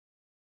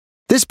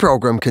This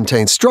programme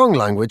contains strong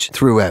language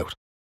throughout.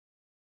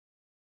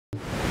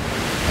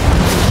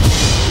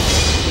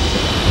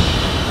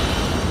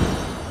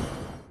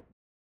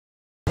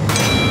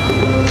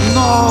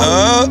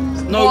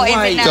 No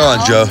way. Go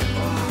on, Joe.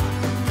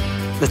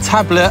 The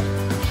tablet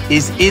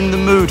is in the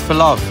mood for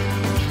love.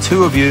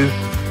 Two of you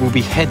will be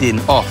heading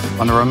off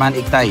on a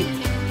romantic date.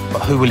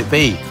 But who will it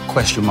be?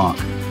 Question mark.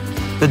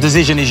 The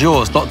decision is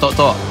yours. ...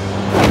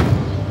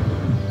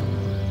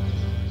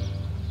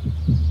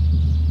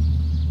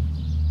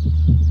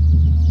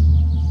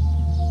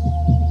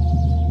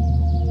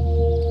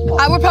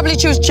 I would probably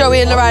choose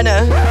Joey and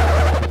Lorena.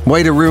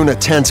 Way to ruin a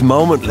tense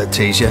moment,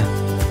 Letitia.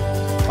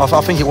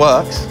 I think it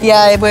works.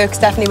 Yeah, it works,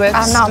 definitely works.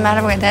 I'm not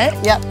mad with it.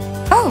 Yep.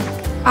 Oh,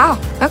 wow,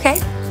 okay.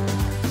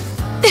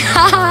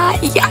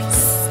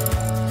 Yes.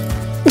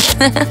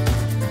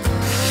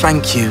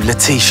 Thank you,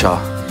 Letitia.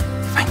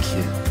 Thank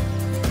you.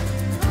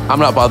 I'm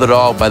not bothered at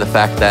all by the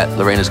fact that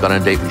Lorena's gone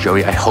on a date with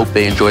Joey. I hope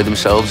they enjoy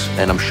themselves,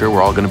 and I'm sure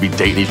we're all going to be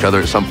dating each other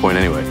at some point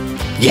anyway.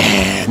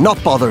 Yeah, not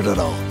bothered at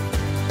all.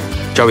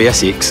 Joey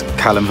Essex,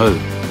 Callum who?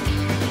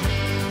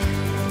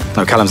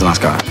 No, Callum's a nice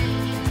guy.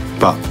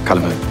 But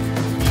Callum who?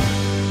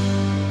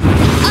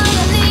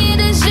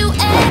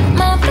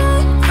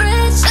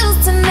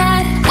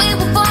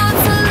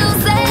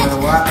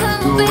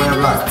 Good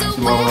luck.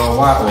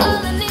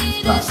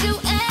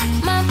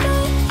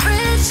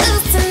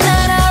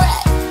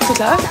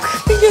 Yeah.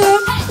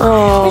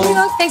 Oh. Good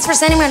luck. Thanks for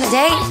sending me on a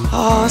date.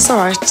 Oh, it's all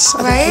right. I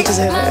think you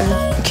deserve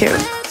it.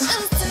 Cute.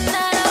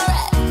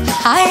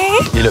 Hi.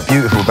 You look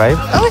beautiful, babe.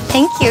 Oh,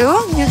 thank you.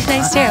 You look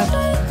nice too.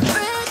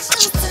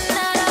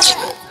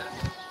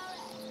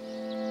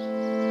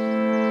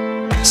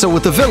 So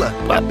with the villa,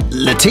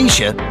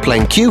 Letitia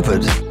playing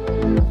Cupid,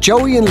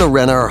 Joey and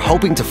Lorena are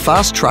hoping to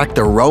fast-track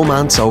their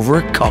romance over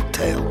a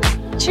cocktail.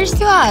 Cheers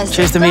to us.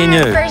 Cheers to me and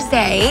you. First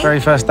date. Very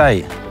first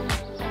date.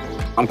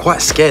 I'm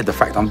quite scared the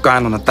fact I'm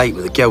going on a date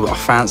with a girl that I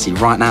fancy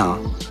right now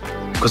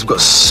because we've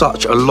got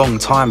such a long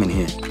time in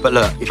here. But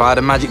look, if I had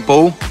a magic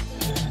ball,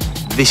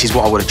 this is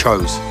what I would have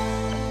chose.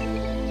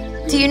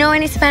 Do you know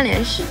any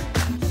Spanish?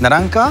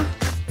 Naranja?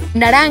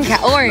 Naranja,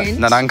 orange.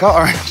 Naranja,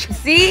 orange.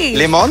 Sí.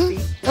 Limon?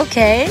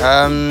 Okay.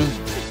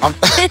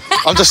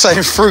 I'm just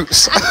saying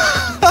fruits.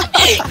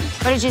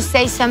 What did you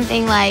say?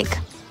 Something like,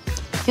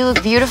 you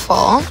look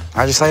beautiful.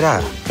 How'd you say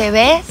that? Te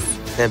ves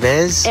Te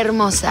ves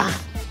hermosa.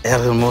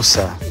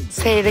 hermosa.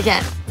 Say it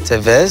again. Te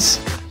ves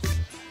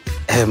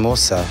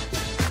hermosa.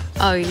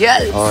 Oh,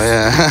 yes. Oh,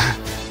 yeah.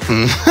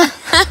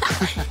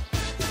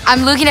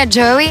 I'm looking at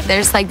Joey.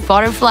 There's like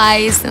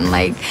butterflies and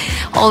like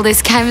all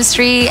this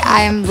chemistry.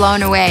 I am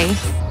blown away.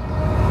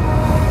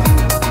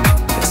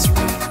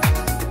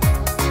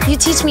 You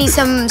teach me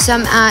some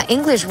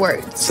English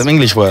words. Some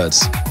English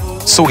words.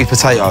 Salty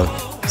potato.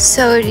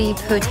 Salty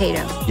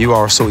potato. You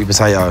are a salty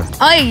potato.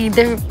 Oh,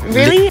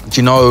 really? Do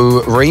you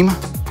know ream?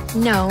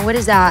 No, what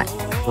is that?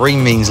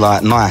 Ream means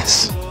like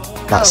nice.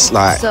 That's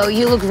like... So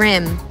you look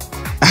rim.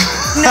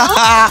 No?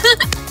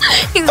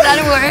 Is that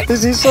a word?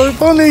 This is so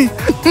funny.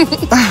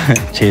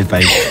 Cheers,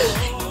 babe.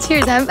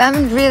 Cheers,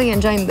 I'm really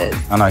enjoying this.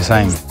 I know,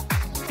 same.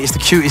 It's the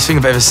cutest thing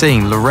I've ever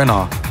seen,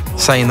 Lorena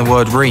saying the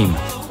word ream.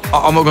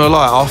 I'm not gonna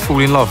lie, I'll fall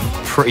in love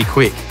pretty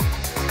quick.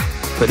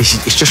 But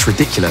it's just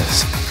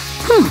ridiculous.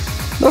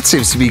 That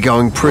seems to be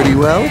going pretty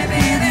well.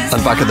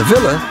 And back at the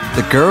villa,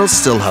 the girls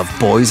still have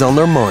boys on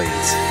their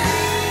minds.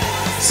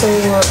 So,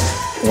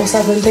 what's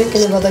everyone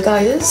thinking of other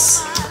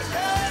guys?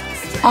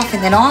 I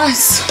think they're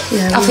nice.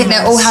 Yeah, I think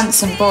they're all nice.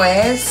 handsome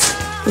boys.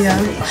 Yeah.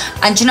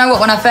 And do you know what?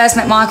 When I first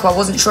met Michael, I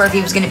wasn't sure if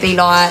he was going to be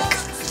like,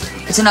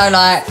 I don't know,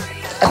 like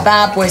a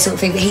bad boy sort of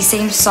thing, but he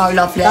seems so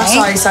lovely. That's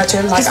why I said to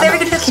him, like... He's very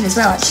good looking as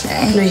well,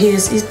 actually. No,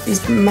 he's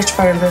much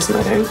better in person,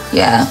 I think.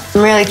 Yeah.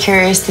 I'm really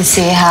curious to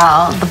see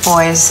how the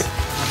boys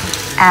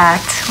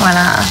act when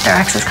their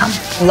exes come.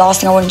 The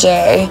last thing I want to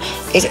do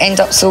is end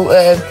up sort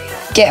of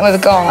getting with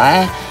a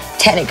guy,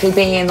 technically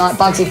being like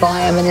bugsy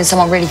by him, and then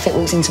someone really fit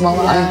walks in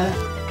tomorrow.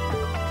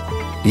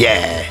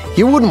 Yeah,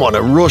 you wouldn't want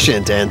to rush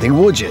into anything,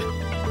 would you?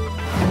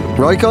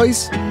 Right,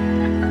 guys?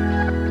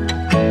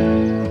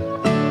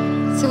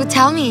 So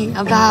tell me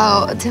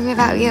about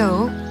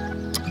you.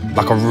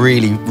 Like I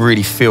really,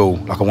 really feel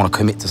like I want to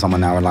commit to someone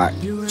now and like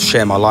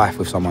share my life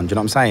with someone, do you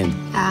know what I'm saying?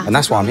 Yeah. And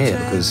that's why I'm here,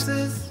 because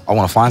I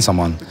want to find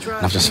someone,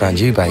 and I've just found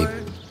you, babe.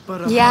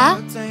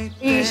 Yeah? Are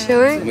you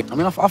sure? I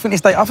mean, I think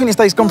this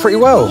date's gone pretty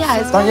well. Yeah,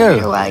 it's don't going you?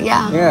 pretty well,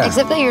 yeah.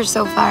 Except that you're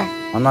so far.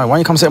 I know. Why don't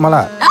you come sit in my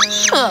lap?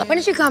 When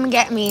did you come and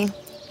get me?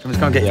 I'm just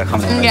gonna get you.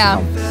 Come in. Yeah.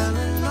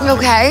 Come.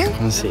 Okay.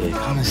 Come and sit here.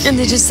 Come and sit. And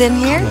did you sit in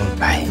here? Come on,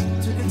 babe.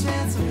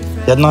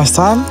 You had a nice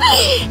time?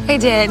 I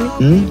did.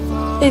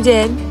 I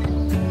did.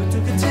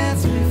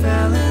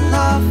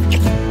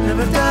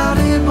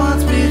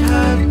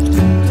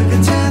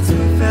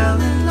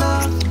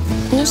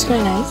 That's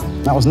really nice.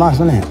 That was nice,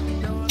 wasn't it?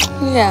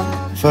 Yeah.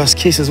 First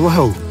kiss as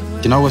well.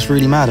 Do you know what's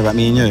really mad about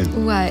me and you?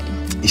 What?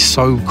 It's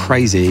so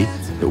crazy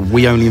that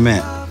we only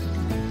met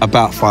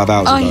about 5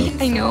 hours ago.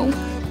 I know.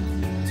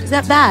 Is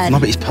that bad? No,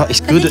 but it's good.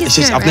 think it's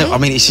just good, I've never, right?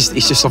 I mean, it's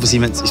just obviously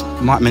meant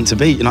to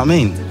be. You know what I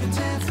mean?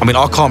 I mean,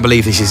 I can't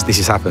believe this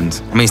has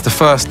happened. I mean, it's the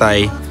first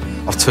day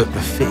I've took the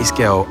fittest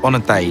girl on a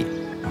date.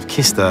 I've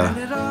kissed her.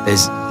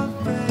 There's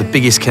the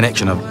biggest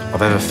connection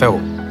I've ever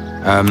felt.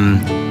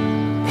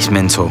 It's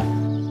mental.